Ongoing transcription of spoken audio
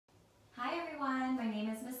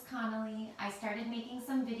started making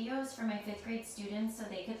some videos for my 5th grade students so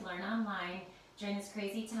they could learn online during this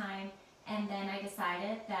crazy time. And then I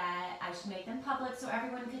decided that I should make them public so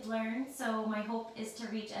everyone could learn. So my hope is to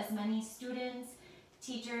reach as many students,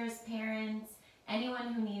 teachers, parents,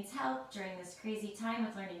 anyone who needs help during this crazy time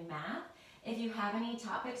with learning math. If you have any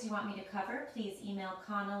topics you want me to cover, please email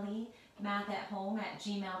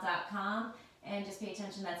connollymathathome@gmail.com, and just pay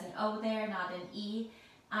attention, that's an O there, not an E.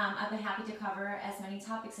 I'll be happy to cover as many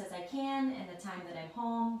topics as I can in the time that I'm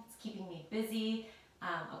home. It's keeping me busy,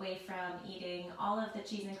 away from eating all of the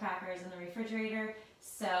cheese and crackers in the refrigerator,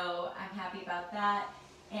 so I'm happy about that,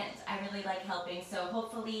 and I really like helping, so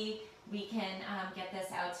hopefully we can get this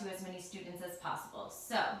out to as many students as possible.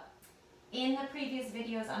 So, in the previous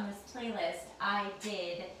videos on this playlist, I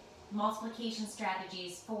did multiplication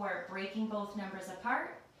strategies for breaking both numbers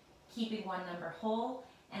apart, keeping one number whole,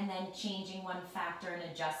 and then changing one factor and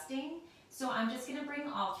adjusting. So I'm just going to bring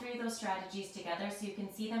all 3 of those strategies together so you can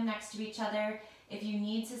see them next to each other. If you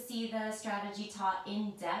need to see the strategy taught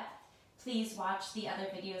in depth, please watch the other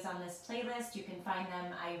videos on this playlist. You can find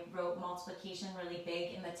them. I wrote multiplication really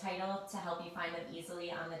big in the title to help you find them easily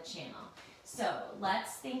on the channel. So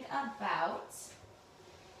let's think about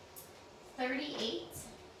 38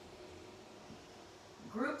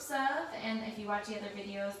 groups of, and if you watch the other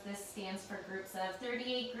videos, this stands for groups of,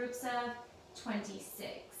 38 groups of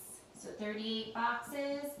 26. So 38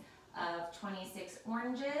 boxes of 26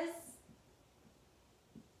 oranges.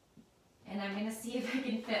 And I'm going to see if I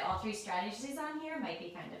can fit all 3 strategies on here. Might be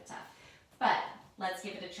kind of tough, but let's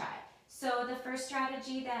give it a try. So the first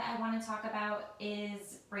strategy that I want to talk about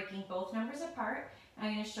is breaking both numbers apart.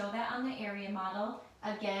 I'm going to show that on the area model.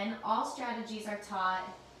 Again, all strategies are taught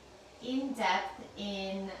in depth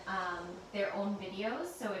in their own videos,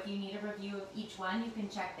 so if you need a review of each one, you can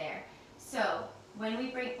check there. So when we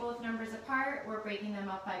break both numbers apart, we're breaking them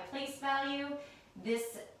up by place value. The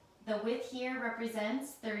width here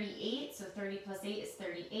represents 38, so 30 plus 8 is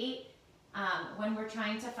 38. When we're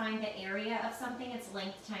trying to find the area of something, it's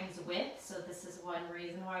length times width, so this is one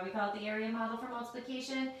reason why we call it the area model for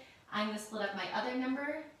multiplication. I'm going to split up my other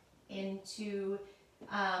number into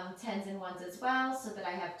 10s and 1s as well, so that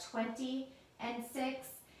I have 20 and 6.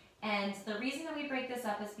 And the reason that we break this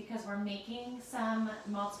up is because we're making some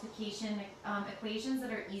multiplication equations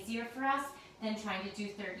that are easier for us than trying to do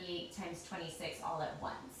 38 times 26 all at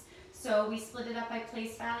once. So we split it up by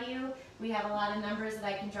place value. We have a lot of numbers that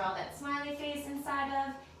I can draw that smiley face inside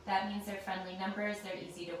of. That means they're friendly numbers, they're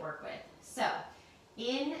easy to work with. So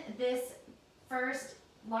in this first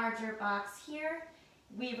larger box here,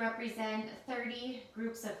 we represent 30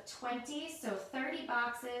 groups of 20. So 30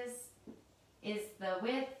 boxes is the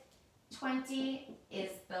width, 20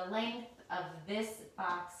 is the length of this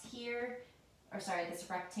box here, or sorry, this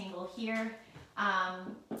rectangle here.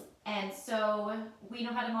 And so we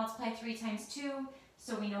know how to multiply 3 times 2,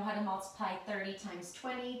 so we know how to multiply 30 times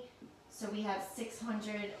 20. So we have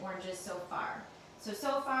 600 oranges so far.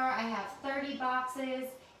 So far I have 30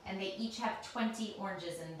 boxes, and they each have 20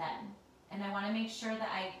 oranges in them. And I want to make sure that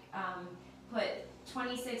I put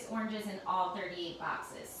 26 oranges in all 38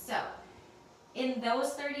 boxes. So in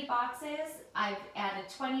those 30 boxes, I've added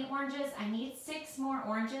 20 oranges. I need 6 more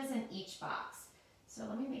oranges in each box. So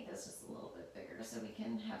let me make this just a little bit bigger so we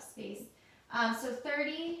can have space. So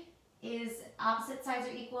 30 is opposite sides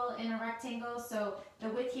are equal in a rectangle. So the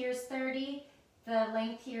width here is 30, the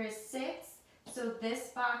length here is 6. So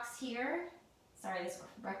this box here, sorry, this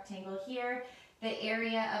rectangle here, the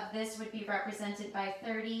area of this would be represented by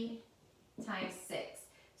 30 times 6.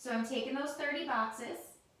 So I'm taking those 30 boxes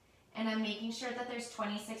and I'm making sure that there's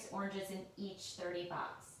 26 oranges in each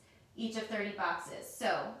of 30 boxes.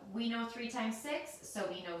 So we know 3 times 6, so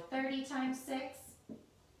we know 30 times 6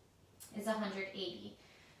 is 180.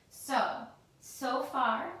 So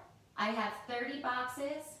far I have 30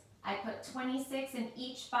 boxes, I put 26 in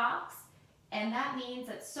each box, and that means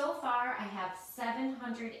that so far I have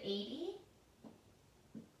 780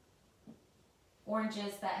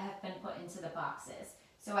 oranges that have been put into the boxes.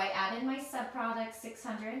 So I added my subproduct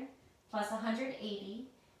 600 plus 180.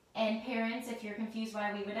 And parents, if you're confused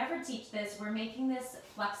why we would ever teach this, we're making this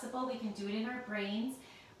flexible. We can do it in our brains.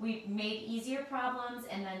 We've made easier problems,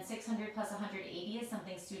 and then 600 plus 180 is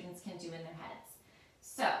something students can do in their heads.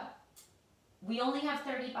 So we only have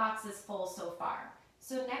 30 boxes full so far.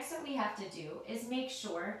 So next what we have to do is make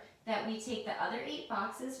sure that we take the other 8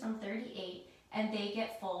 boxes from 38 and they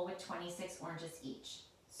get full with 26 oranges each.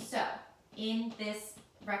 So in this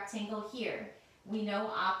rectangle here, we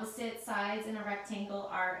know opposite sides in a rectangle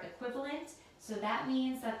are equivalent, so that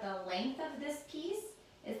means that the length of this piece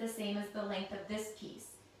is the same as the length of this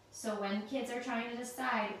piece. So when kids are trying to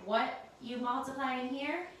decide what you multiply in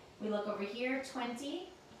here, we look over here, 20.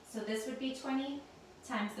 So this would be 20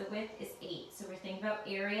 times the width is 8. So we're thinking about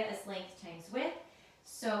area as length times width.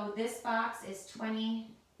 So this box is 20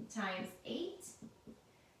 times 8.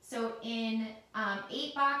 So in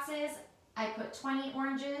 8 boxes, I put 20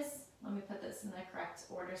 oranges. Let me put this in the correct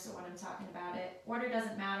order so when I'm talking about it, order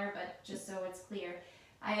doesn't matter, but just so it's clear.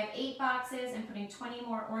 I have 8 boxes and putting 20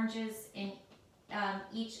 more oranges in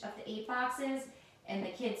each of the 8 boxes, and the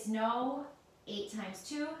kids know 8 times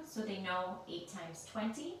 2, so they know 8 times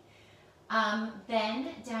 20. Then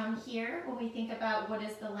down here, when we think about what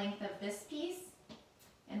is the length of this piece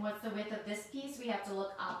and what's the width of this piece, we have to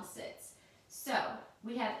look opposites. So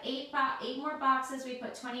we have 8 more boxes, we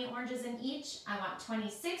put 20 oranges in each. I want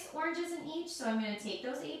 26 oranges in each, so I'm going to take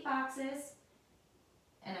those 8 boxes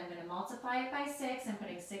and I'm going to multiply it by 6 and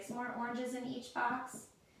putting 6 more oranges in each box,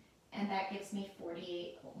 and that gives me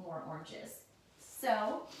 48 more oranges.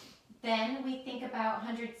 So then we think about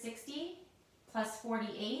 160 plus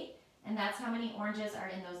 48, and that's how many oranges are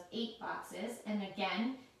in those 8 boxes. And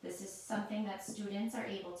again, this is something that students are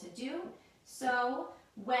able to do. So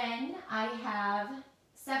when I have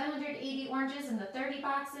 780 oranges in the 30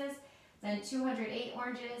 boxes, then 208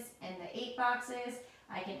 oranges in the 8 boxes,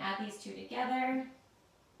 I can add these two together.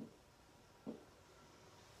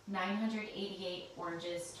 988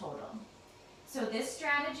 oranges total. So this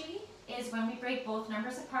strategy is when we break both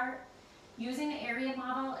numbers apart. Using the area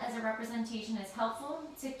model as a representation is helpful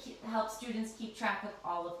to help students keep track of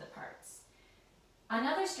all of the parts.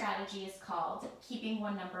 Another strategy is called keeping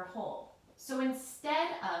one number whole. So instead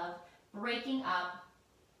of breaking up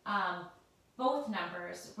both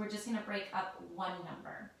numbers, we're just going to break up one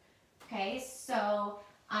number. Okay, so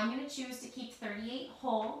I'm going to choose to keep 38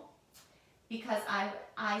 whole because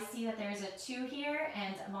I see that there's a 2 here,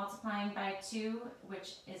 and multiplying by 2,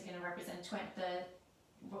 which is going to represent 20, then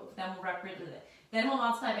we'll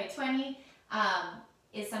multiply by 20,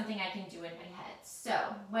 is something I can do in my head.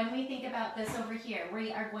 So when we think about this over here,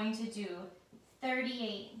 we are going to do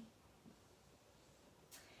 38.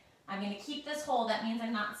 I'm going to keep this whole, that means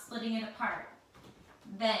I'm not splitting it apart.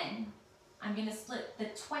 Then I'm going to split the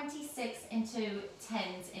 26 into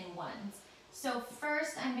 10s and 1s. So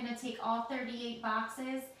first I'm going to take all 38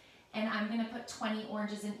 boxes and I'm going to put 20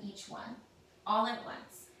 oranges in each one, all at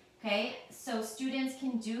once. Okay, so students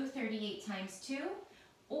can do 38 times 2,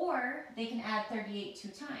 or they can add 38 2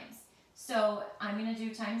 times. So I'm going to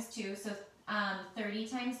do times 2, so 30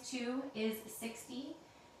 times 2 is 60,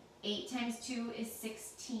 8 times 2 is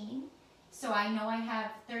 16, so I know I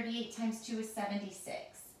have 38 times 2 is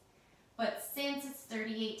 76. But since it's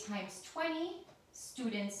 38 times 20,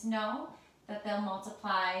 students know that they'll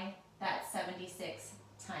multiply that 76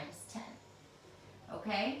 times 10.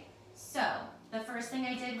 Okay, so the first thing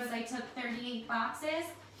I did was I took 38 boxes,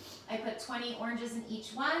 I put 20 oranges in each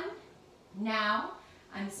one. Now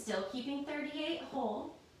I'm still keeping 38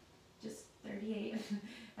 whole, just 38.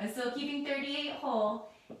 I'm still keeping 38 whole,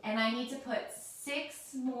 and I need to put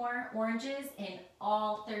 6 more oranges in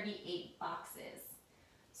all 38 boxes.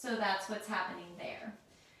 So that's what's happening there.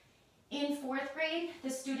 In 4th grade, the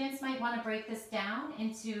students might want to break this down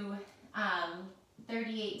into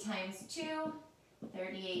 38 times 2,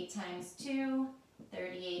 38 times 2,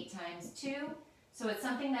 38 times 2. So it's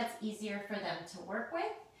something that's easier for them to work with.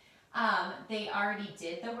 They already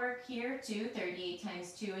did the work here too. 38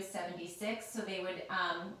 times 2 is 76. So they would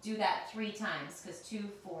do that 3 times because 2,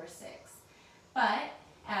 4, 6. But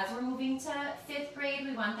as we're moving to 5th grade,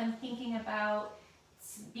 we want them thinking about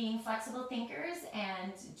being flexible thinkers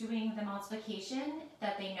and doing the multiplication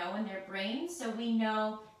that they know in their brain. So we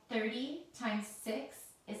know 30 times 6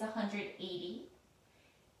 is 180.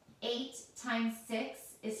 8 times 6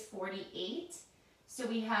 is 48. So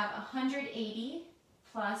we have 180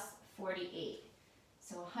 plus 48.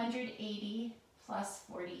 So 180 plus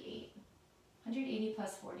 48. 180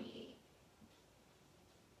 plus 48.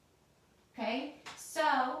 Okay,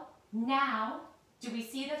 so now, do we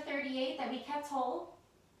see the 38 that we kept whole?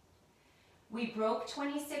 We broke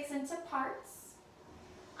 26 into parts.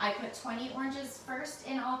 I put 20 oranges first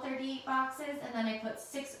in all 38 boxes, and then I put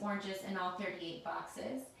 6 oranges in all 38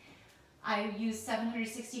 boxes. I used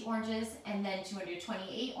 760 oranges and then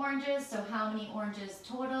 228 oranges. So how many oranges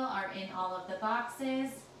total are in all of the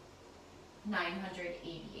boxes?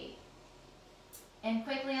 988. And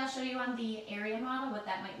quickly I'll show you on the area model what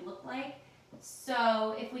that might look like.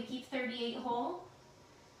 So if we keep 38 whole,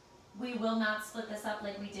 we will not split this up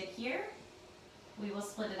like we did here. We will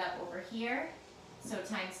split it up over here. So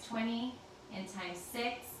times 20 and times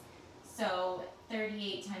 6. So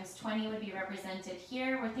 38 times 20 would be represented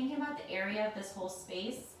here. We're thinking about the area of this whole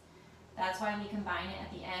space. That's why we combine it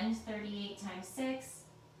at the end. 38 times 6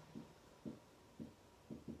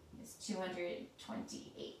 is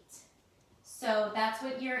 228. So that's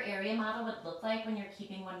what your area model would look like when you're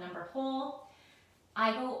keeping one number whole.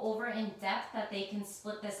 I go over in depth that they can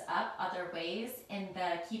split this up other ways in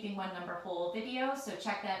the keeping one number whole video, so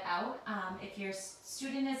check that out. If your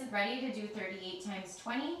student isn't ready to do 38 times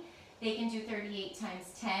 20, they can do 38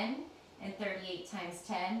 times 10 and 38 times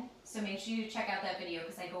 10. So make sure you check out that video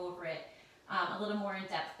because I go over it a little more in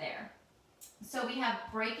depth there. So we have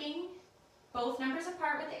breaking both numbers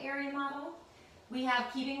apart with the area model. We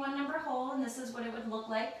have keeping one number whole, and this is what it would look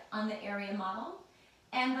like on the area model.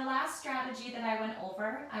 And the last strategy that I went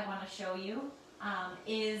over, I want to show you,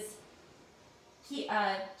 is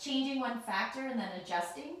changing one factor and then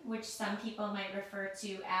adjusting, which some people might refer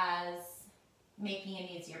to as making an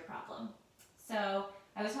easier problem. So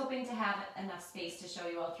I was hoping to have enough space to show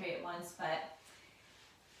you all three at once, but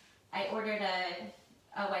I ordered a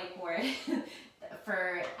whiteboard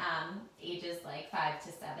for ages like 5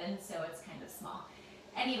 to 7, so it's kind of small.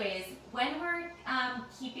 Anyways, when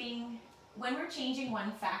we're changing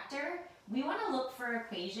one factor, we want to look for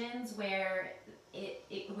equations where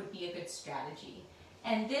it would be a good strategy.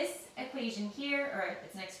 And this equation here, or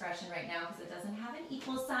it's an expression right now because it doesn't have an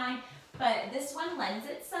equal sign, but this one lends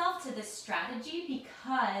itself to this strategy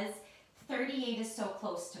because 38 is so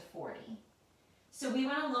close to 40. So we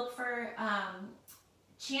want to look for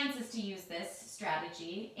chances to use this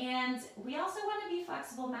strategy, and we also want to be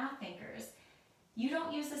flexible math thinkers. You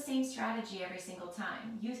don't use the same strategy every single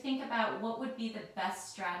time. You think about what would be the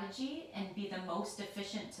best strategy and be the most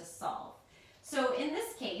efficient to solve. So in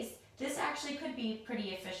this case, this actually could be pretty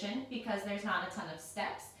efficient because there's not a ton of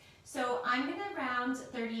steps. So I'm going to round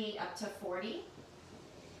 38 up to 40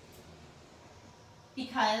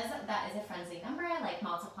 because that is a friendly number. I like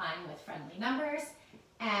multiplying with friendly numbers,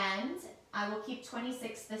 and I will keep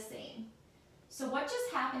 26 the same. So what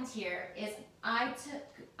just happened here is I'm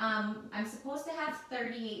supposed to have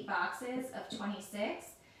 38 boxes of 26,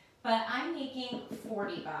 but I'm making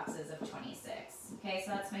 40 boxes of 26. Okay,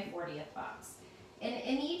 so that's my 40th box. And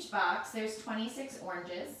in each box, there's 26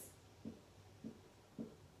 oranges.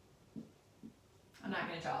 I'm not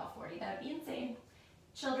going to draw all 40, that would be insane.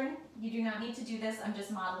 Children, you do not need to do this. I'm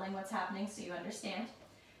just modeling what's happening so you understand.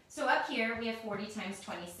 So up here, we have 40 times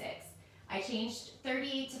 26. I changed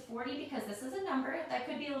 38 to 40 because this is a number that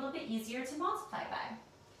could be a little bit easier to multiply by.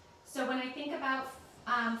 So when I think about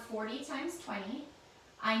 40 times 20,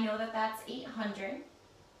 I know that that's 800.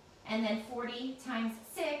 And then 40 times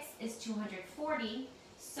 6 is 240.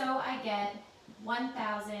 So I get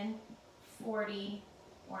 1,040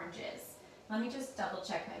 oranges. Let me just double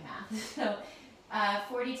check my math. So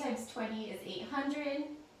 40 times 20 is 800.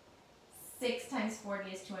 6 times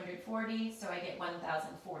 40 is 240. So I get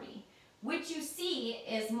 1,040. Which you see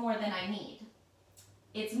is more than I need.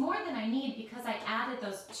 It's more than I need because I added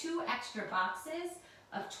those 2 extra boxes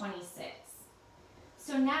of 26.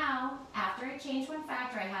 So now, after I change one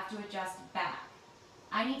factor, I have to adjust back.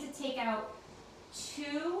 I need to take out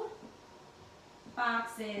 2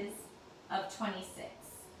 boxes of 26.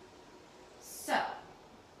 So,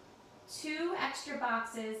 2 extra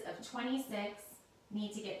boxes of 26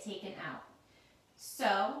 need to get taken out.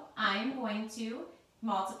 So, I'm going to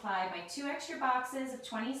multiply my 2 extra boxes of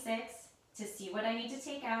 26 to see what I need to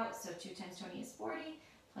take out. So 2 times 20 is 40,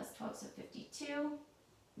 plus 12, so 52.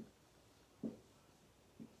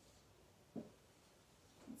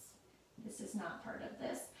 This is not part of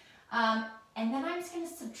this. And then I'm just going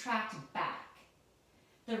to subtract back.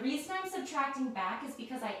 The reason I'm subtracting back is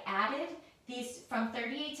because I added these, from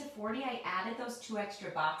 38 to 40, I added those 2 extra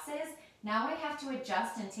boxes. Now I have to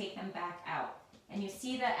adjust and take them back out. And you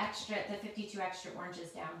see the 52 extra oranges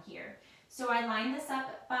down here. So I line this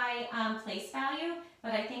up by place value,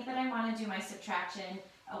 but I think that I want to do my subtraction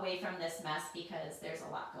away from this mess because there's a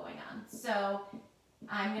lot going on. So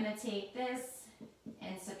I'm going to take this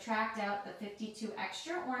and subtract out the 52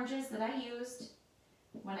 extra oranges that I used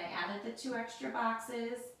when I added the 2 extra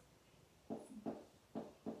boxes.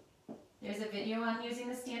 There's a video on using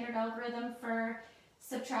the standard algorithm for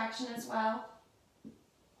subtraction as well.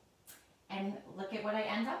 And look at what I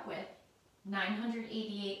end up with,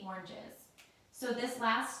 988 oranges. So this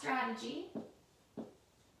last strategy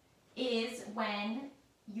is when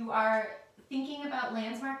you are thinking about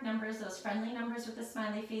landmark numbers, those friendly numbers with a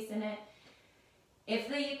smiley face in it. If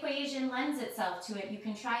the equation lends itself to it, you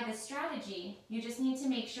can try this strategy. You just need to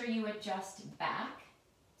make sure you adjust back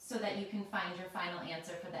so that you can find your final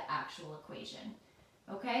answer for the actual equation.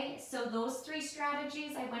 Okay, so those 3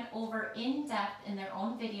 strategies I went over in depth in their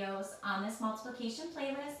own videos on this multiplication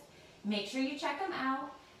playlist. Make sure you check them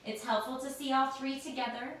out. It's helpful to see all three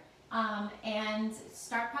together and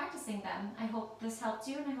start practicing them. I hope this helped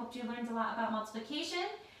you, and I hope you learned a lot about multiplication.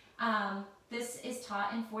 This is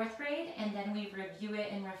taught in 4th grade, and then we review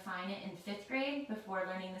it and refine it in 5th grade before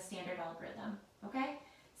learning the standard algorithm. Okay?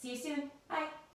 See you soon. Bye.